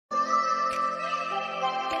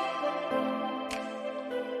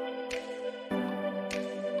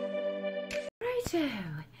do?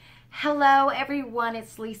 Hello everyone,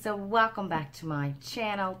 it's Lisa. Welcome back to my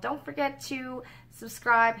channel. Don't forget to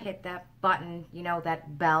subscribe, hit that button, you know,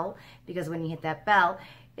 that bell, because when you hit that bell,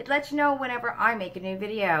 it lets you know whenever I make a new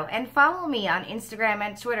video. And follow me on Instagram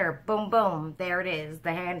and Twitter. Boom, boom. There it is,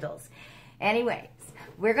 the handles. Anyways,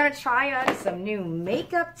 we're going to try on some new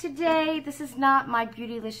makeup today. This is not my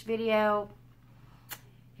Beautylish video.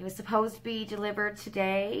 It was supposed to be delivered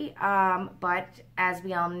today, but as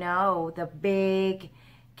we all know, the big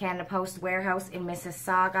Canada Post warehouse in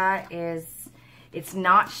Mississauga it's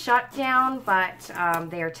not shut down, but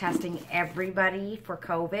they are testing everybody for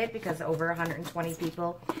COVID because over 120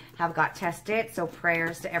 people have got tested. So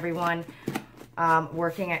prayers to everyone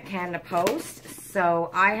working at Canada Post. So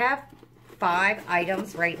I have 5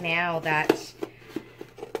 items right now that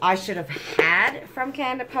I should have had from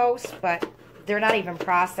Canada Post, but they're not even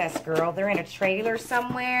processed, girl. They're in a trailer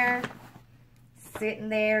somewhere, sitting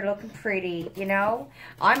there looking pretty, you know.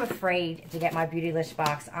 I'm afraid to get my Beautylish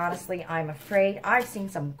box. Honestly, I'm afraid. I've seen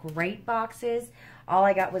some great boxes. All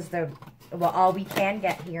I got was all we can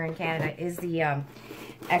get here in Canada is the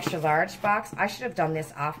extra large box. I should have done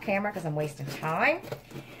this off camera because I'm wasting time.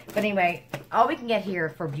 But anyway, all we can get here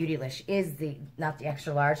for Beautylish is not the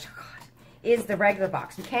extra large, is the regular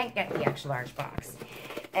box. We can't get the extra large box.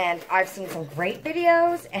 And I've seen some great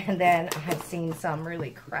videos, and then I've seen some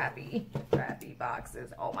really crappy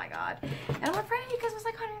boxes. Oh my God. And I'm afraid because it was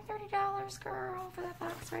like $130, girl, for that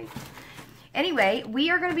box, right? Anyway, we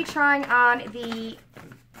are going to be trying on the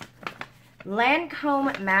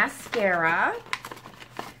Lancome Mascara.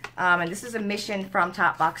 And this is a mission from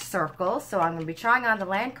Topbox Circle. So I'm going to be trying on the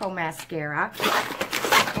Lancome Mascara.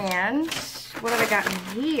 And what have I got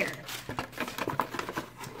in here?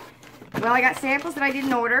 Well, I got samples that I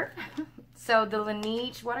didn't order. So the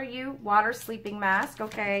Laneige, what are you? Water Sleeping Mask,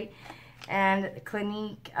 okay. And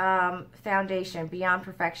Clinique Foundation, Beyond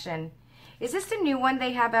Perfection. Is this the new one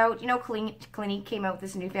they have out? You know, Clinique came out with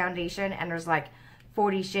this new foundation, and there's like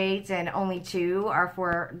 40 shades, and only 2 are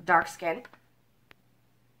for dark skin.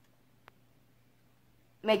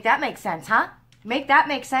 Make that make sense, huh? Make that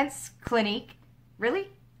make sense, Clinique. Really?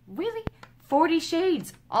 Really? 40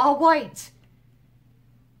 shades, all white.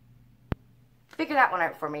 Figure that one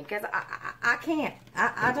out for me, because I can't.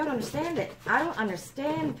 I don't understand it. I don't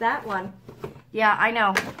understand that one. Yeah, I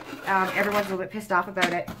know. Everyone's a little bit pissed off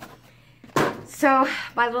about it. So,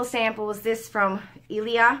 my little sample was this from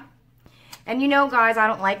Ilia. And you know, guys, I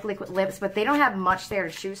don't like liquid lips, but they don't have much there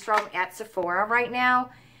to choose from at Sephora right now.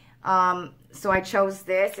 So I chose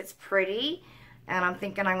this. It's pretty. And I'm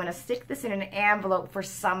thinking I'm going to stick this in an envelope for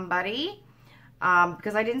somebody.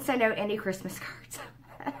 Because I didn't send out any Christmas cards.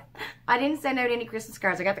 I didn't send out any Christmas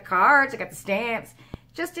cards. I got the cards, I got the stamps,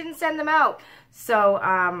 just didn't send them out. So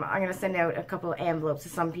I'm going to send out a couple of envelopes to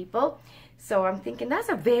some people. So I'm thinking that's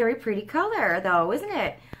a very pretty color though, isn't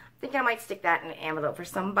it? I think I might stick that in an envelope for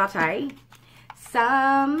somebody.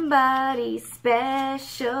 Somebody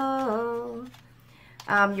special.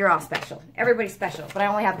 You're all special. Everybody's special, but I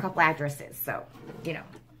only have a couple addresses, so, you know.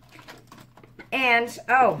 And,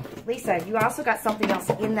 oh, Lisa, you also got something else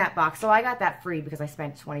in that box. So I got that free because I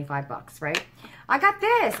spent 25 bucks, right? I got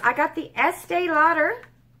this. I got the Estee Lauder.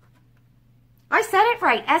 I said it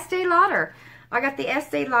right, Estee Lauder. I got the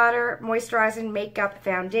Estee Lauder Moisturizing Makeup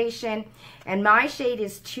Foundation. And my shade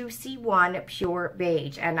is 2C1 Pure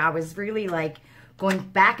Beige. And I was really, like, going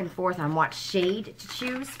back and forth on what shade to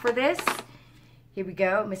choose for this. Here we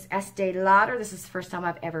go, Miss Estee Lauder. This is the first time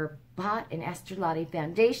I've ever bought an Estee Lauder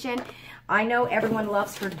foundation. I know everyone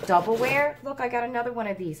loves her double wear. Look, I got another one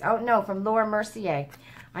of these. Oh, no, from Laura Mercier.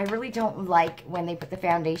 I really don't like when they put the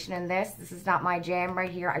foundation in this. This is not my jam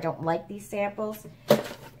right here. I don't like these samples.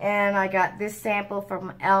 And I got this sample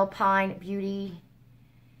from Alpine Beauty.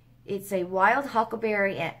 It's a Wild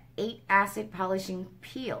Huckleberry and 8 Acid Polishing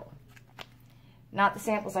Peel. Not the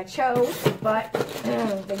samples I chose, but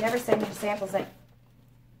they never send me the samples that...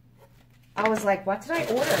 I was like, what did I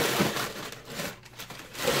order?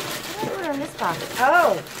 What did I order in this box?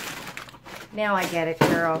 Oh, now I get it,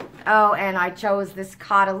 girl. Oh, and I chose this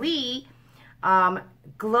Caudalie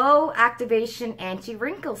Glow Activation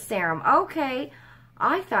Anti-Wrinkle Serum. Okay,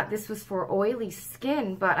 I thought this was for oily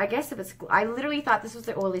skin, but I guess if it's... I literally thought this was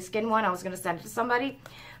the oily skin one. I was going to send it to somebody,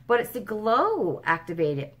 but it's the Glow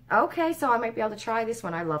Activated. Okay, so I might be able to try this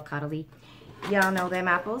one. I love Caudalie. Y'all know them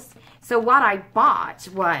apples. So what I bought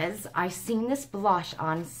was, I seen this blush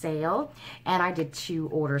on sale, and I did 2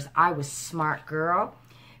 orders. I was smart, girl,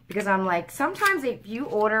 because I'm like, sometimes if you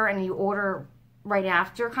order and you order right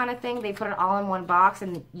after kind of thing, they put it all in one box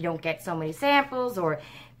and you don't get so many samples, or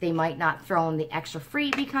they might not throw in the extra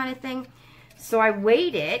freebie kind of thing. So I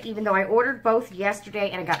waited, even though I ordered both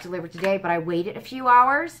yesterday and it got delivered today, but I waited a few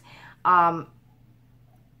hours. And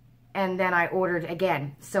then I ordered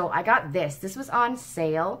again. So I got this. This was on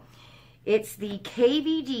sale. It's the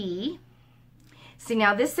KVD. See,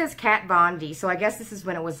 now this says Kat Von D, so I guess this is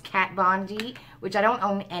when it was Kat Von D, which I don't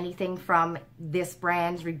own anything from this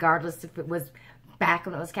brand, regardless if it was back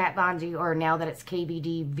when it was Kat Von D or now that it's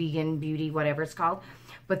KVD, Vegan Beauty, whatever it's called.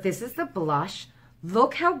 But this is the blush.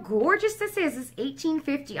 Look how gorgeous this is. It's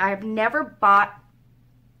 $18.50. I have never bought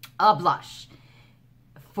a blush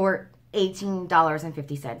for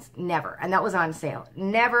 $18.50. Never. And that was on sale.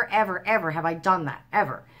 Never, ever, ever have I done that.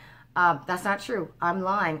 Ever. That's not true. I'm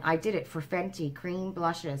lying. I did it for Fenty cream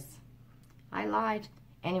blushes. I lied.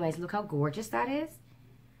 Anyways, look how gorgeous that is.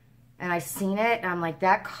 And I seen it, and I'm like,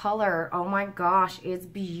 that color, oh my gosh, it's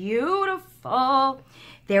beautiful.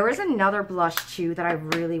 There is another blush, too, that I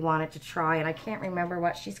really wanted to try, and I can't remember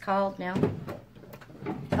what she's called now.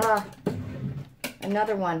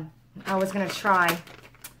 Another one I was going to try.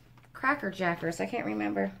 Cracker Jackers, I can't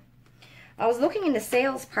remember. I was looking in the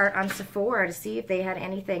sales part on Sephora to see if they had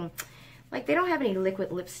anything. Like, they don't have any liquid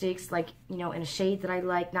lipsticks, like, you know, in a shade that I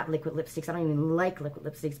like. Not liquid lipsticks. I don't even like liquid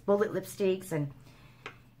lipsticks. Bullet lipsticks. And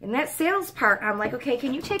in that sales part, I'm like, okay,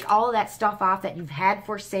 can you take all of that stuff off that you've had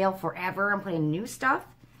for sale forever and put in new stuff?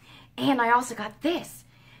 And I also got this.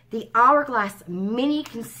 The Hourglass Mini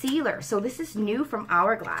Concealer. So this is new from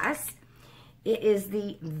Hourglass. It is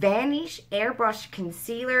the Vanish Airbrush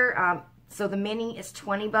Concealer. So the mini is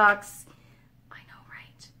 20 bucks.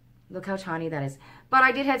 Look how tiny that is. But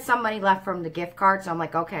I did have some money left from the gift card, so I'm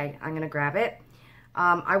like, okay, I'm going to grab it.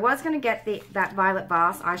 I was going to get that Violet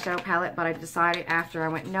Voss eyeshadow palette, but I decided after I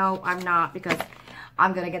went, no, I'm not, because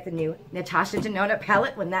I'm going to get the new Natasha Denona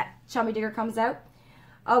palette when that Chummy Digger comes out.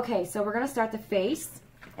 Okay, so we're going to start the face,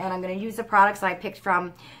 and I'm going to use the products I picked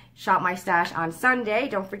from Shop My Stash on Sunday.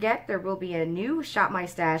 Don't forget, there will be a new Shop My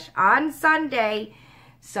Stash on Sunday.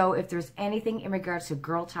 So if there's anything in regards to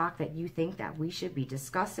girl talk that you think that we should be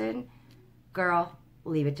discussing, girl,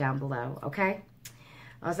 leave it down below, okay?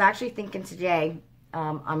 I was actually thinking today,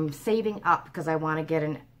 I'm saving up because I want to get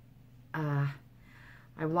I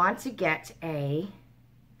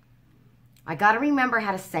got to remember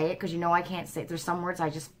how to say it because you know I can't say it. There's some words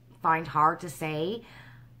I just find hard to say.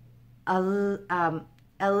 Elliptiker,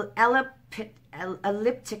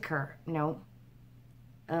 no,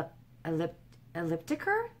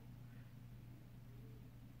 elliptiker?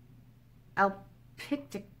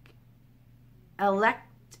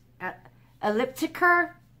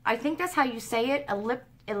 Elliptiker? I think that's how you say it.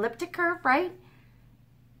 Elliptiker, right?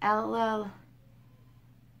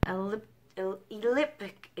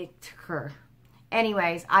 Elliptiker.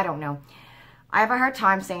 Anyways, I don't know. I have a hard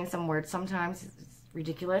time saying some words sometimes. It's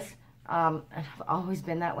ridiculous. I've always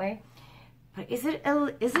been that way. But is it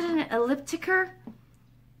an elliptiker?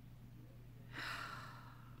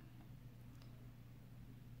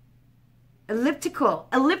 Elliptical.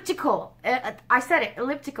 I said it,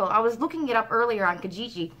 elliptical. I was looking it up earlier on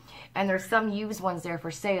Kijiji, and there's some used ones there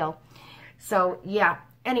for sale. So, yeah.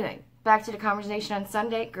 Anyway, back to the conversation on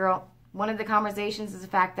Sunday. Girl, one of the conversations is the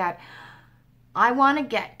fact that I want to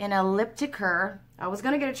get an elliptiker. I was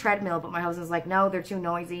going to get a treadmill, but my husband's like, no, they're too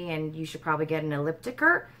noisy, and you should probably get an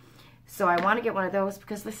elliptiker. So I want to get one of those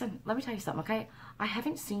because, listen, let me tell you something, okay? I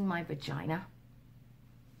haven't seen my vagina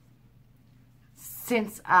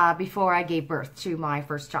since before I gave birth to my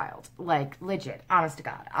first child. Like, legit, honest to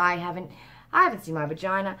God. I haven't seen my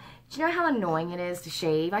vagina. Do you know how annoying it is to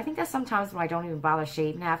shave? I think that sometimes when I don't even bother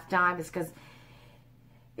shaving half the time is because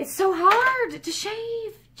it's so hard to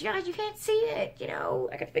shave. You can't see it, you know.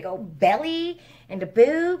 I got the big old belly and the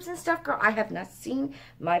boobs and stuff. Girl, I have not seen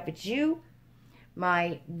my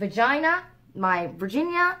vagina, my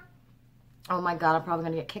Virginia. Oh my God, I'm probably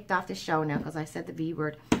going to get kicked off this show now because I said the V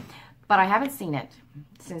word. But I haven't seen it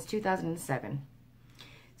since 2007.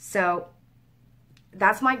 So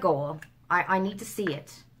that's my goal. I need to see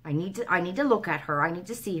it. I need to look at her. I need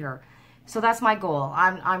to see her. So that's my goal.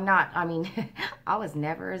 I'm not, I mean, I was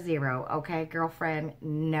never a zero, okay, girlfriend,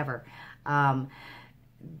 never. That'll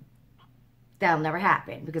never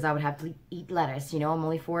happen because I would have to eat lettuce, you know, I'm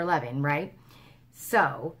only 4'11", right?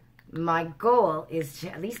 So my goal is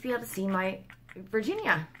to at least be able to see my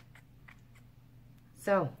Virginia.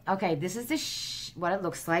 So, okay, this is what it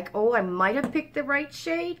looks like. Oh, I might have picked the right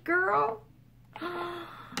shade, girl.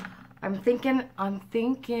 I'm thinking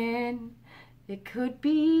it could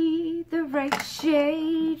be the right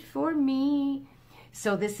shade for me.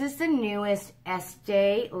 So this is the newest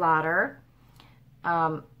Estee Lauder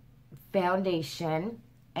foundation.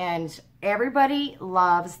 And everybody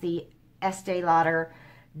loves the Estee Lauder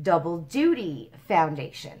Double Duty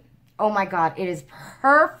foundation. Oh my God, it is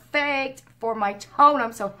perfect for my tone.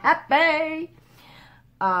 I'm so happy.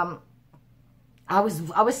 I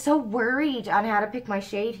was so worried on how to pick my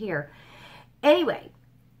shade here. Anyway,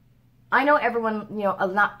 I know everyone, you know,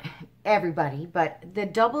 not everybody, but the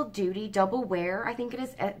Double Duty, Double Wear, I think it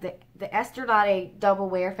is, the Estee Lauder Double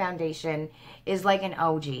Wear foundation is like an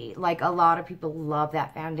OG. Like, a lot of people love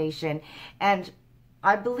that foundation. And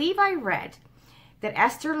I believe I read that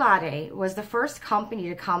Estee Lauder was the first company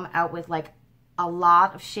to come out with like a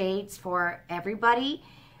lot of shades for everybody.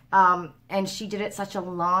 And she did it such a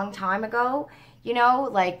long time ago, you know,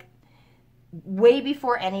 like way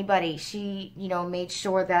before anybody. She, you know, made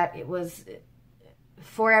sure that it was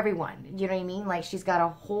for everyone. You know what I mean? Like, she's got a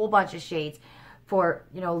whole bunch of shades for,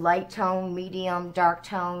 you know, light tone, medium, dark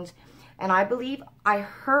tones. And I believe I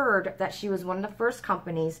heard that she was one of the first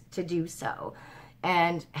companies to do so,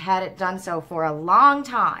 and had it done so for a long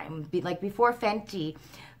time, like before Fenty.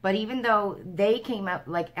 But even though they came out,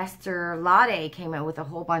 like Estee Lauder came out with a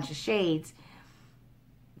whole bunch of shades,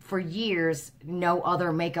 for years, no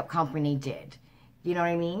other makeup company did. You know what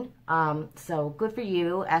I mean? So good for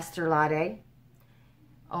you, Estee Lauder.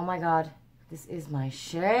 Oh my God, this is my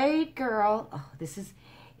shade, girl. Oh, this is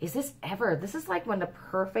this like one of the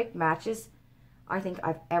perfect matches I think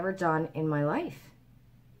I've ever done in my life.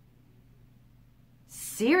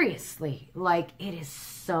 Seriously, like, it is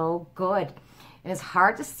so good. And it's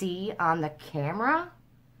hard to see on the camera,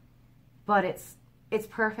 but it's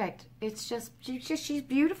perfect. It's just she's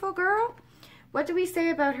beautiful, girl. What do we say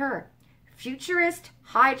about her? Futurist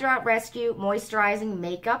HydrA Rescue Moisturizing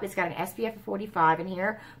Makeup. It's got an SPF of 45 in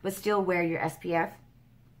here, but still wear your SPF.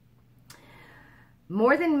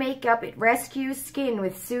 More than makeup, it rescues skin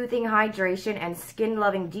with soothing hydration and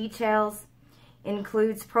skin-loving details.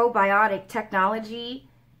 Includes probiotic technology,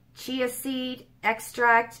 chia seed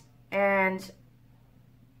extract, and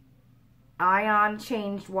ion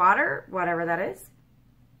changed water, whatever that is.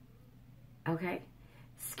 Okay.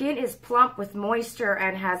 Skin is plump with moisture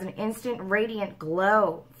and has an instant radiant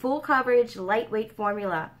glow. Full coverage, lightweight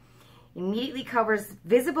formula. Immediately covers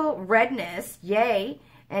visible redness, yay,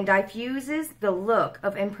 and diffuses the look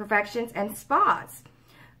of imperfections and spots.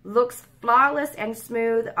 Looks flawless and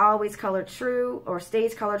smooth, always color true, or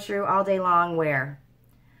stays color true all day long wear.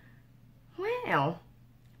 Well,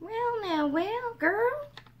 girl.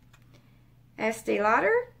 Estee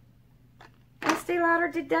Lauder. Estee Lauder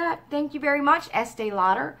did that. Thank you very much, Estee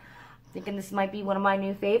Lauder. I'm thinking this might be one of my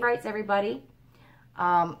new favorites, everybody.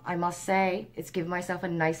 I must say, it's given myself a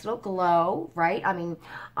nice little glow, right? I mean,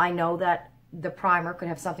 I know that the primer could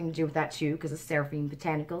have something to do with that too, because it's Seraphine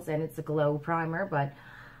Botanicals and it's a glow primer, but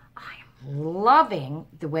I am loving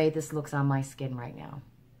the way this looks on my skin right now.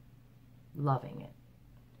 Loving it.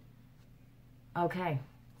 Okay,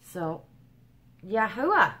 so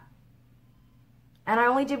Yahoo! And I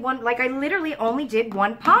only did one, like I literally only did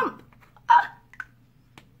one pump.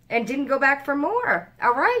 And didn't go back for more.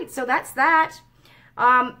 All right, so that's that.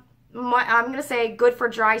 I'm going to say good for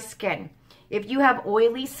dry skin. If you have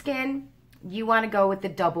oily skin, you want to go with the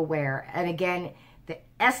Double Wear. And again, the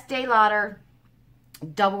Estee Lauder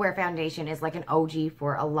Double Wear Foundation is like an OG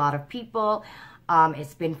for a lot of people.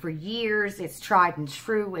 It's been for years. It's tried and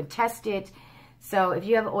true and tested. So if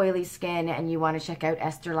you have oily skin and you want to check out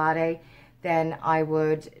Estee Lauder, then I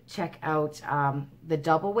would check out the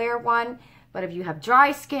Double Wear one. But if you have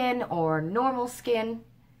dry skin or normal skin,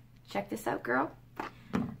 check this out, girl.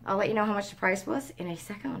 I'll let you know how much the price was in a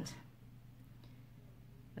second.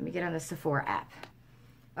 Let me get on the Sephora app.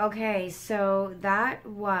 Okay, so that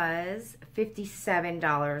was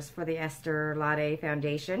 $57 for the Estee Lauder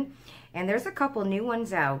foundation. And there's a couple new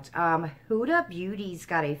ones out. Huda Beauty's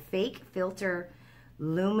got a fake filter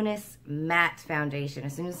luminous matte foundation.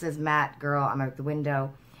 As soon as it says matte, girl, I'm out the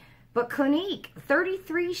window. But Clinique,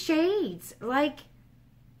 33 shades. Like,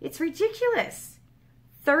 it's ridiculous.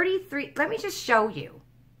 33. Let me just show you.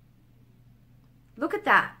 Look at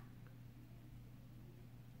that.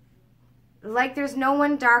 Like, there's no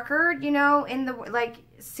one darker, you know, in the, like,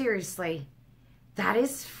 seriously. That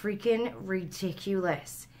is freaking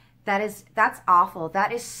ridiculous. That's awful.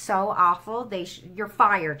 That is so awful. You're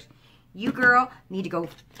fired. You, girl, need to go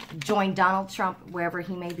join Donald Trump wherever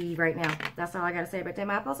he may be right now. That's all I got to say about them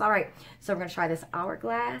apples. All right, so we're going to try this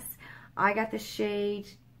Hourglass. I got the shade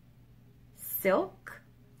Silk,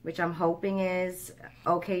 which I'm hoping is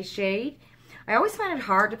okay shade. I always find it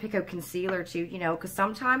hard to pick out concealer too, you know, because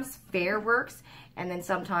sometimes fair works, and then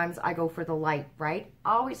sometimes I go for the light, right?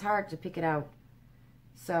 Always hard to pick it out.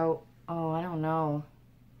 So, oh, I don't know.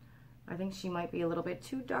 I think she might be a little bit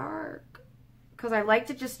too dark. because I like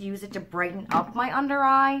to just use it to brighten up my under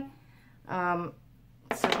eye. So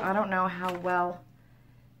I don't know how well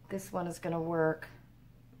this one is going to work,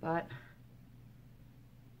 but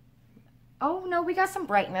oh no, we got some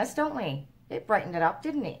brightness, don't we? It brightened it up,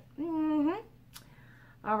 didn't it?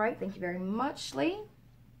 All right, thank you very much, Lee.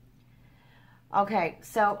 Okay,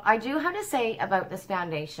 so I do have to say about this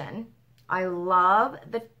foundation, I love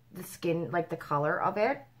the skin, like the color of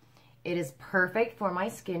it. It is perfect for my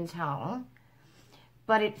skin tone,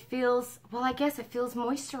 but it feels, well, I guess it feels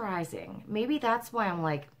moisturizing. Maybe that's why I'm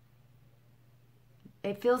like,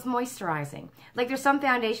 it feels moisturizing. Like there's some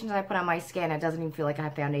foundations I put on my skin, it doesn't even feel like I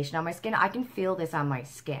have foundation on my skin. I can feel this on my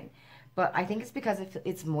skin, but I think it's because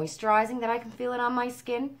it's moisturizing that I can feel it on my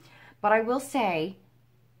skin. But I will say,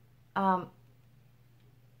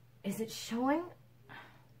 is it showing?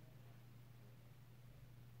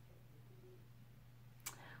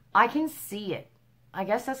 I can see it. I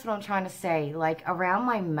guess that's what I'm trying to say. Like around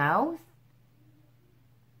my mouth,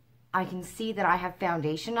 I can see that I have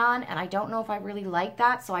foundation on, and I don't know if I really like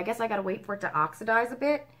that. So I guess I got to wait for it to oxidize a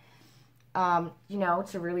bit, you know,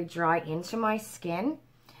 to really dry into my skin.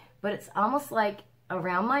 But it's almost like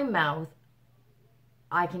around my mouth,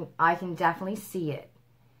 I can definitely see it.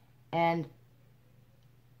 And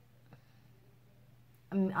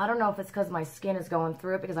I don't know if it's because my skin is going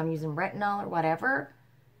through it because I'm using retinol or whatever.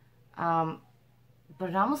 But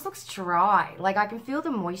it almost looks dry. Like I can feel the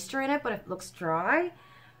moisture in it, but it looks dry,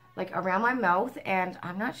 like around my mouth. And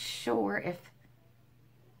I'm not sure if,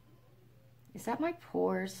 is that my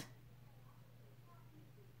pores?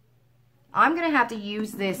 I'm going to have to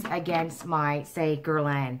use this against my, say,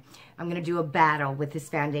 Guerlain. I'm going to do a battle with this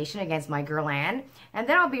foundation against my Guerlain. And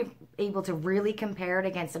then I'll be able to really compare it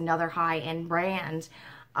against another high-end brand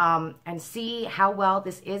and see how well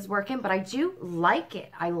this is working. But I do like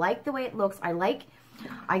it. I like the way it looks. I like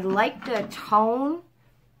the tone.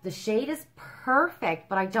 The shade is perfect,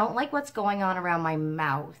 but I don't like what's going on around my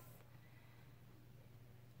mouth.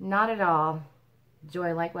 Not at all do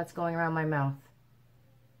I like what's going around my mouth.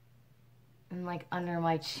 And like under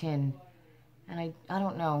my chin. And I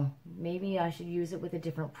don't know. Maybe I should use it with a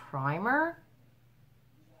different primer.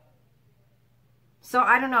 So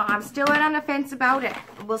I don't know. I'm still on the fence about it.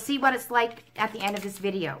 We'll see what it's like at the end of this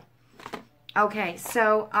video. Okay,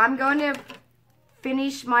 so I'm going to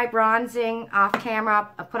finish my bronzing off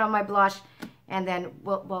camera. I'll put on my blush, and then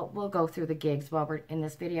we'll go through the gigs while we're in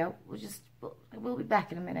this video. We'll be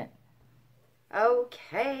back in a minute.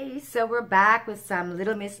 Okay, so we're back with some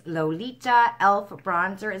Little Miss Lolita e.l.f.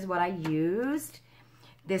 bronzer is what I used.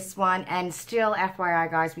 This one, and still, FYI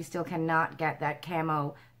guys, we still cannot get that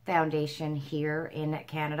camo foundation here in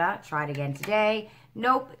Canada. Tried again today.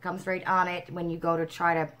 Nope, it comes right on it. When you go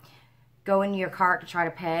to go into your cart to try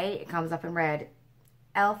to pay, it comes up in red.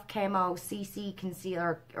 e.l.f. Camo CC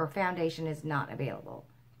Concealer or Foundation is not available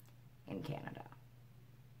in Canada.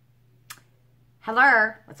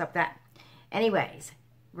 Hello, what's up with that? Anyways,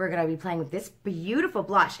 we're going to be playing with this beautiful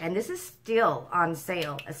blush, and this is still on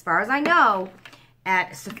sale, as far as I know,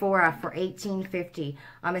 at Sephora for $18.50.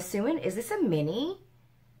 I'm assuming, is this a mini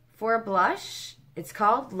for a blush? It's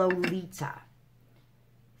called Lolita.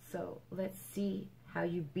 So let's see how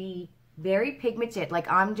you be very pigmented.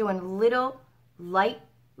 Like I'm doing light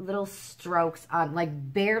little strokes on,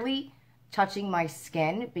 like barely touching my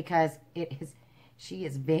skin because she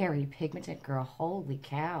is very pigmented, girl. Holy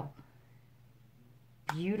cow.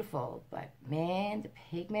 Beautiful, but man, the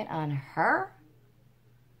pigment on her,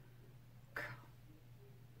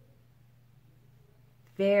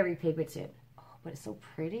 very pigmented. Oh, but it's so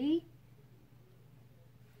pretty.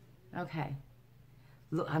 Okay,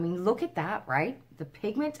 look, I mean, look at that, right? The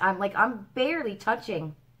pigment, I'm barely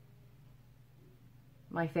touching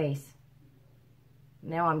my face.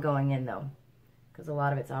 Now I'm going in though, because a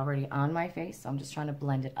lot of it's already on my face, so I'm just trying to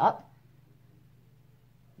blend it up.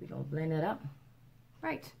 We're gonna blend it up.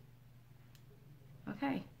 Right.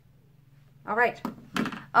 Okay. All right.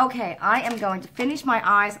 Okay, I am going to finish my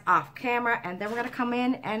eyes off camera, and then we're going to come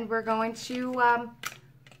in and we're going to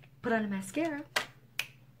put on a mascara.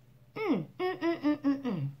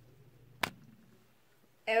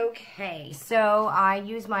 Okay, so I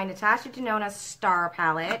use my Natasha Denona Star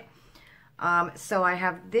palette. So I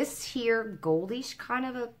have this here, goldish kind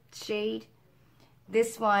of a shade.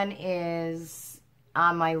 This one is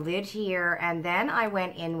on my lid here, and then I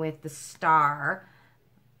went in with the Star.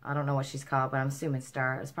 I don't know what she's called, but I'm assuming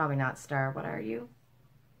Star. It's probably not Star. What are you?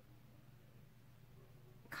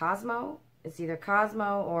 Cosmo? It's either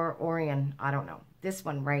Cosmo or Orion. I don't know. This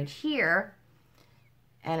one right here,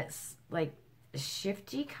 and it's like a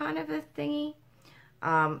shifty kind of a thingy.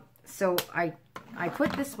 So I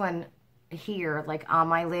put this one here, like on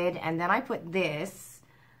my lid, and then I put this,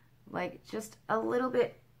 like just a little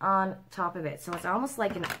bit on top of it. So it's almost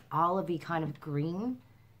like an olivey kind of green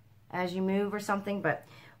as you move or something. But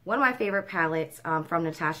one of my favorite palettes from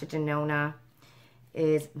Natasha Denona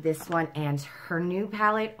is this one, and her new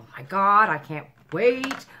palette, oh my god, I can't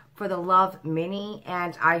wait for the Love Mini.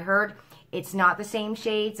 And I heard it's not the same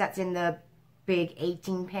shades that's in the big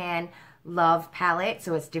 18 pan Love palette,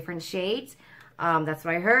 so it's different shades. That's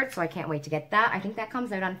what I heard, so I can't wait to get that. I think that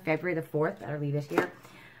comes out on February the 4th. Better leave it here.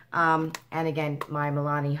 And again, my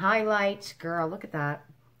Milani highlight. Girl, look at that.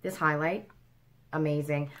 This highlight,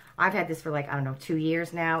 amazing. I've had this for like, I don't know, 2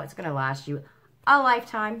 years now. It's going to last you a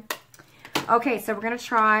lifetime. Okay, so we're going to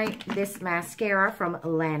try this mascara from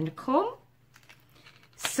Lancome.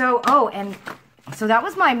 So, oh, and so that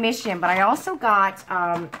was my mission, but I also got,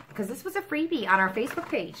 because this was a freebie on our Facebook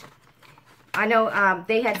page. I know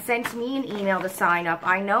they had sent me an email to sign up.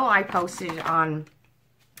 I know I posted on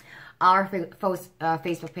our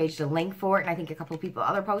Facebook page the link for it, and I think a couple of people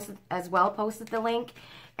other posted as well posted the link.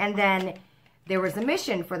 And then there was a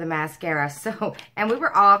mission for the mascara. So, and we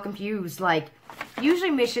were all confused. Like,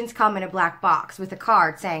 usually missions come in a black box with a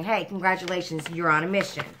card saying, hey, congratulations, you're on a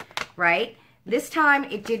mission, right? This time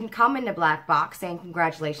it didn't come in a black box saying,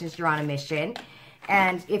 congratulations, you're on a mission.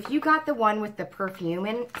 And if you got the one with the perfume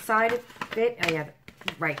inside of it, oh yeah,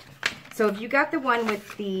 right. So if you got the one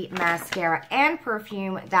with the mascara and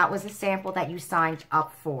perfume, that was a sample that you signed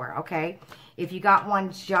up for, okay? If you got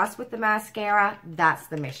one just with the mascara, that's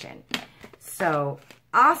the mission. So,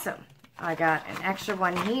 awesome. I got an extra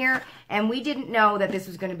one here, and we didn't know that this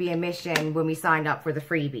was going to be a mission when we signed up for the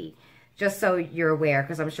freebie. Just so you're aware,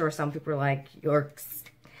 because I'm sure some people are like,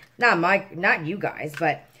 not you guys,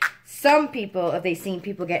 but some people, if they've seen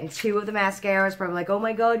people getting 2 of the mascaras, probably like, oh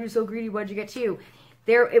my god, you're so greedy, why'd you get 2?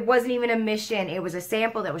 It wasn't even a mission. It was a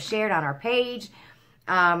sample that was shared on our page,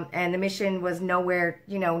 and the mission was nowhere,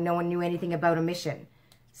 you know, no one knew anything about a mission.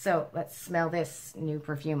 So let's smell this new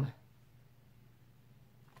perfume.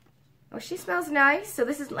 Oh, she smells nice. So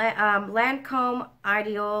this is Lancome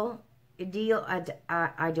Idole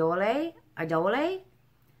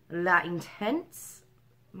La Intense.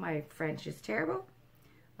 My French is terrible.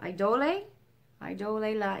 Idole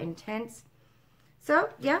La Intense. So,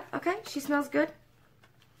 yeah, okay, she smells good.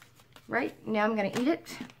 Right, now I'm going to eat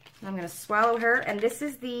it. I'm going to swallow her. And this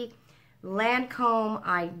is the Lancome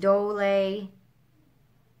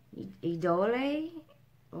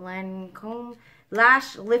Lancome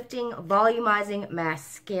Lash Lifting Volumizing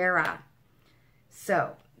Mascara.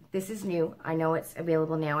 So, this is new. I know it's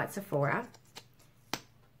available now at Sephora.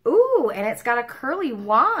 Ooh, and it's got a curly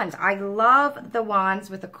wand. I love the wands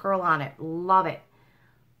with a curl on it. Love it.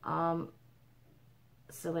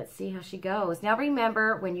 So let's see how she goes. Now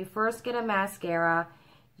remember, when you first get a mascara,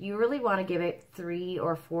 you really want to give it 3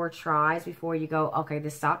 or 4 tries before you go, okay,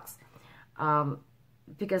 this sucks.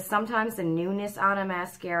 Because sometimes the newness on a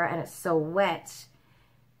mascara, and it's so wet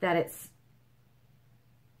that it's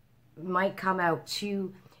might come out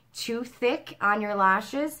too thick on your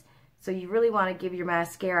lashes. So you really want to give your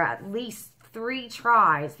mascara at least 3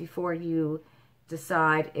 tries before you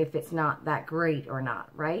decide if it's not that great or not,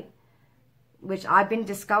 right? Which I've been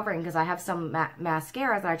discovering, because I have some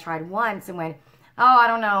mascaras that I tried once and went, oh, I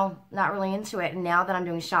don't know, not really into it. And now that I'm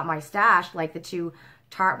doing Shop My Stash, like the 2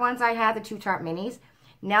 Tarte ones I had, the 2 Tarte Minis,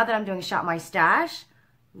 now that I'm doing Shop My Stash,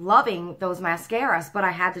 loving those mascaras, but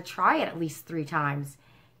I had to try it at least 3 times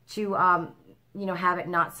to, you know, have it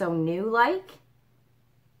not so new-like.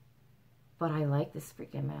 But I like this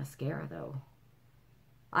freaking mascara, though.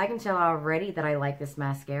 I can tell already that I like this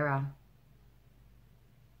mascara.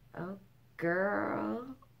 Oh,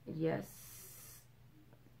 girl. Yes.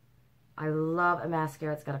 I love a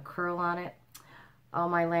mascara. It's got a curl on it. Oh,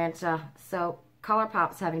 my Lanta. So,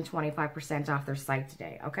 ColourPop's having 25% off their site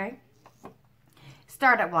today, okay?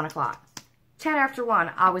 Start at 1 o'clock. 10 after 1,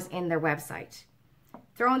 I was in their website.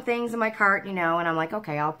 Throwing things in my cart, you know, and I'm like,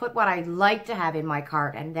 okay, I'll put what I'd like to have in my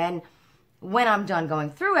cart, and then when I'm done going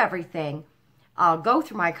through everything, I'll go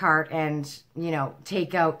through my cart and, you know,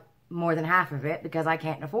 take out more than half of it because I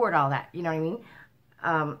can't afford all that. You know what I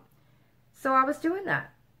mean? So I was doing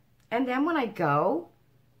that. And then when I go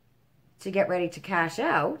to get ready to cash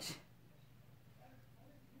out,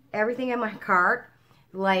 everything in my cart,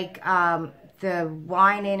 like the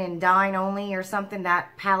Wine In and Dine Only or something,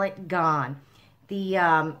 that palette gone.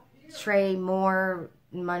 The Trey Moore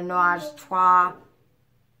Menage Trois,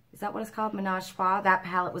 is that what it's called? Menage Trois? That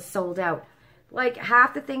palette was sold out. Like,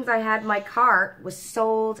 half the things I had in my cart was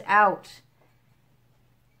sold out.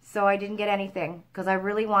 So I didn't get anything because I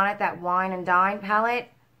really wanted that Wine and Dine palette.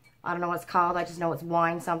 I don't know what it's called. I just know it's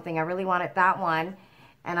wine something. I really wanted that one.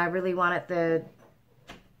 And I really wanted the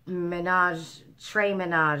Tres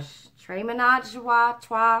Ménage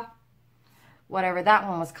Trois, whatever that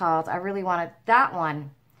one was called. I really wanted that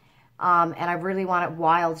one. And I really wanted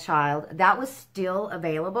Wild Child. That was still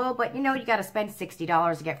available, but you know, you got to spend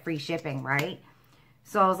 $60 to get free shipping, right?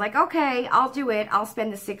 So I was like, okay, I'll do it. I'll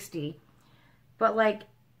spend the $60. But like,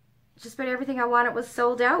 just about everything I wanted was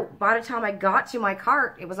sold out. By the time I got to my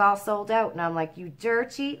cart, it was all sold out. And I'm like, you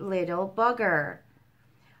dirty little bugger.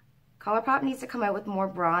 ColourPop needs to come out with more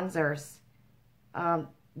bronzers.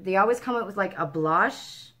 They always come out with like a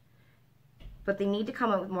blush, but they need to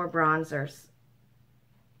come out with more bronzers.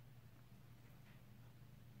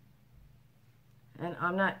 And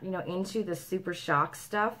I'm not, you know, into the Super Shock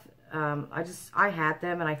stuff. I had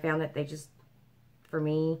them and I found that they just, for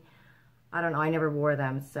me, I don't know, I never wore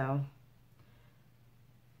them, so.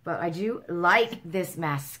 But I do like this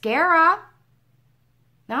mascara.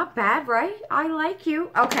 Not bad, right? I like you.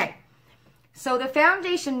 Okay. So the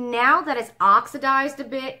foundation, now that it's oxidized a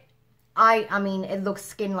bit, I mean, it looks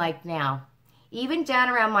skin-like now. Even down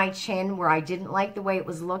around my chin where I didn't like the way it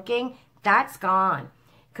was looking, that's gone.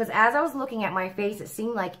 Because as I was looking at my face, it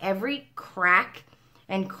seemed like every crack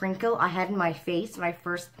and crinkle I had in my face when I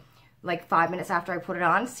first, like 5 minutes after I put it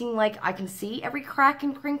on, seemed like I can see every crack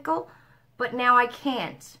and crinkle, but now I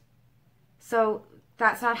can't. So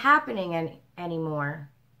that's not happening anymore.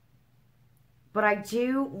 But I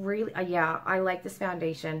do really, yeah, I like this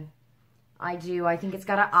foundation. I do. I think it's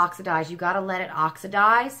got to oxidize. You got to let it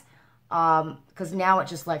oxidize because now it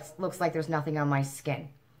just looks like there's nothing on my skin.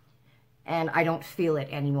 And I don't feel it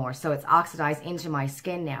anymore. So it's oxidized into my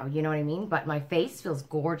skin now. You know what I mean? But my face feels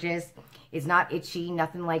gorgeous. It's not itchy,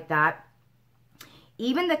 nothing like that.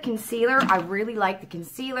 Even the concealer, I really like the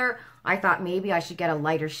concealer. I thought maybe I should get a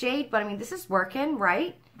lighter shade. But I mean, this is working,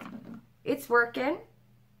 right? It's working.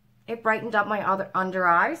 It brightened up my other under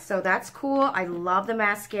eyes. So that's cool. I love the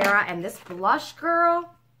mascara. And this blush,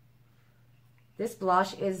 girl. This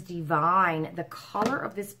blush is divine. The color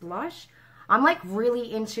of this blush, I'm like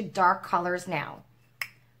really into dark colors now.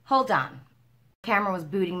 Hold on. Camera was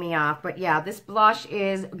booting me off. But yeah, this blush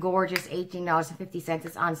is gorgeous. $18.50.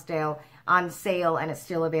 It's on sale and it's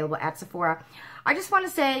still available at Sephora. I just want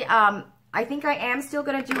to say, I think I am still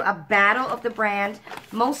going to do a battle of the brand.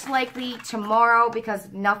 Most likely tomorrow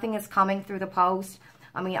because nothing is coming through the post.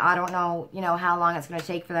 I mean, I don't know, you know, how long it's going to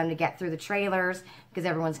take for them to get through the trailers because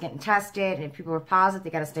everyone's getting tested and if people are positive, they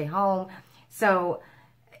got to stay home. So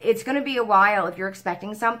it's going to be a while. If you're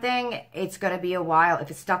expecting something, it's going to be a while.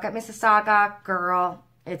 If it's stuck at Mississauga, girl,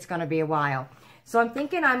 it's going to be a while. So I'm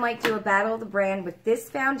thinking I might do a battle of the brand with this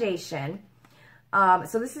foundation.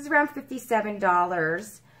 So this is around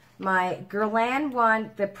 $57. My Guerlain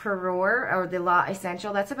one, the Peror or the La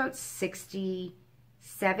Essential, that's about $67.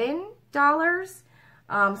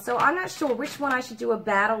 So I'm not sure which one I should do a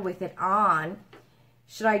battle with it on.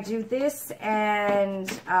 Should I do this and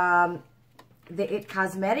the It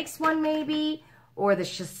Cosmetics one maybe, or the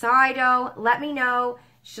Shiseido? Let me know.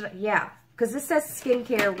 Yeah, because this says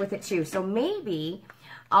skincare with it too. So maybe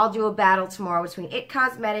I'll do a battle tomorrow between It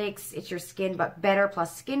Cosmetics, It's Your Skin But Better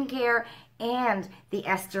plus Skincare, and the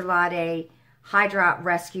Estee Lauder HydrA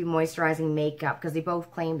Rescue Moisturizing Makeup, because they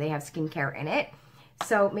both claim they have skincare in it.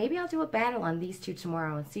 So maybe I'll do a battle on these two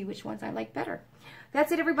tomorrow and see which ones I like better.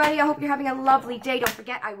 That's it, everybody. I hope you're having a lovely day. Don't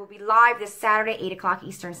forget, I will be live this Saturday, 8 o'clock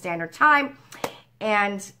Eastern Standard Time.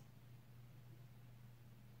 And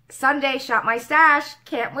Sunday, shop my stash.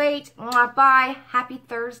 Can't wait. Bye. Happy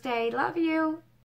Thursday. Love you.